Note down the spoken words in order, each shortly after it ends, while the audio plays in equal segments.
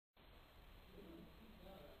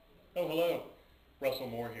Oh, hello. Russell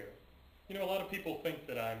Moore here. You know, a lot of people think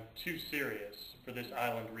that I'm too serious for this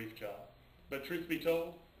island reef job. But truth be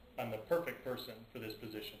told, I'm the perfect person for this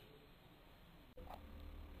position.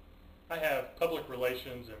 I have public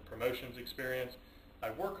relations and promotions experience.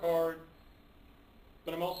 I work hard,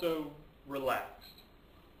 but I'm also relaxed.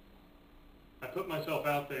 I put myself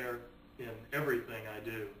out there in everything I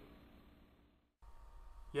do.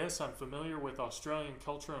 Yes, I'm familiar with Australian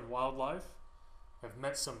culture and wildlife. I've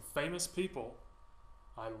met some famous people.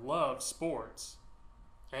 I love sports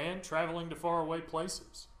and traveling to faraway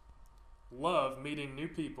places. Love meeting new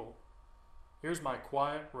people. Here's my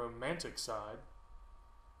quiet, romantic side.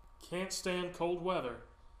 Can't stand cold weather.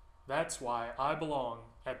 That's why I belong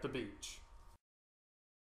at the beach.